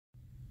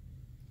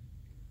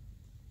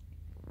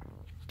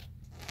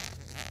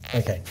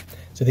Okay,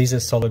 so these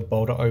are solid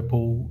Boulder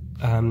Opal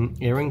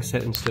earrings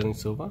set in sterling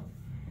silver.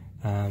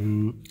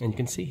 And you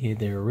can see here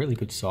they're a really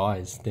good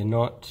size. They're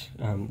not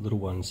little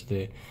ones.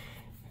 They're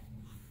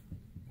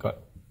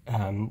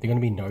going to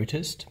be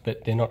noticed,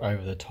 but they're not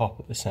over the top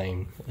at the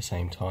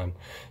same time.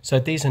 So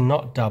these are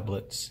not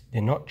doublets,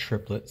 they're not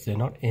triplets, they're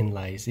not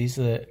inlays. These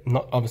are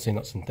not obviously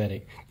not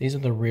synthetic. These are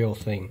the real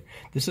thing.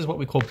 This is what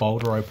we call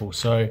Boulder Opal.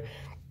 So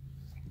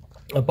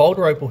a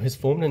Boulder Opal has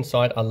formed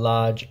inside a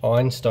large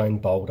ironstone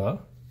boulder,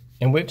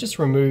 and we've just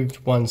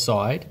removed one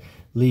side,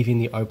 leaving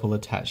the opal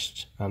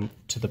attached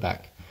to the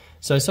back.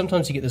 So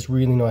sometimes you get this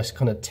really nice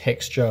kind of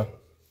texture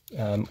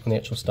on the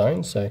actual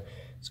stone. So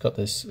it's got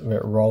this where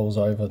it rolls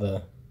over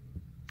the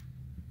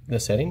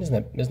setting.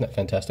 Isn't that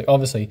fantastic?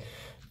 Obviously,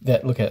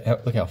 look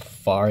how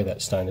fiery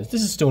that stone is.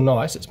 This is still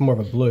nice. It's more of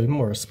a blue,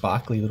 more of a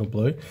sparkly little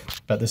blue,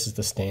 but this is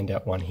the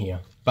standout one here.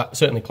 But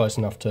certainly close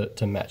enough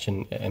to match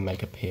and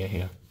make a pair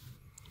here.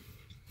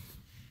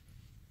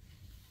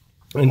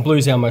 And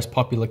blue's our most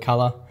popular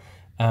color.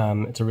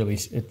 It's a really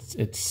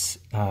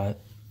I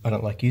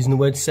don't like using the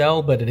word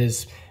sell, but it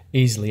is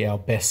easily our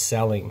best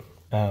selling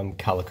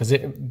color because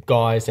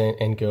guys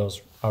and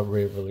girls are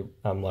really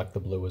like the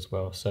blue as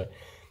well. So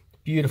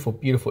beautiful,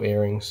 beautiful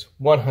earrings,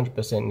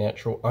 100%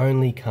 natural,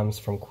 only comes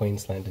from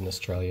Queensland in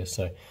Australia.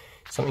 So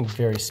something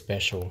very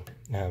special,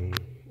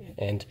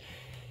 and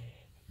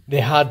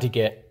they're hard to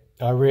get.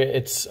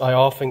 I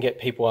often get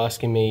people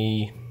asking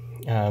me,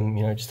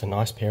 just a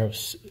nice pair of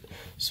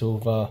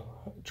silver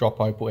drop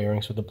opal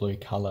earrings with a blue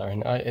color,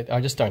 and I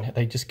just don't.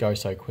 They just go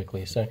so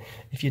quickly. So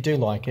if you do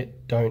like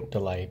it, don't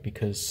delay,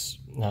 because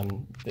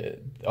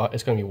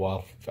it's going to be a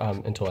while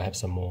until I have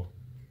some more.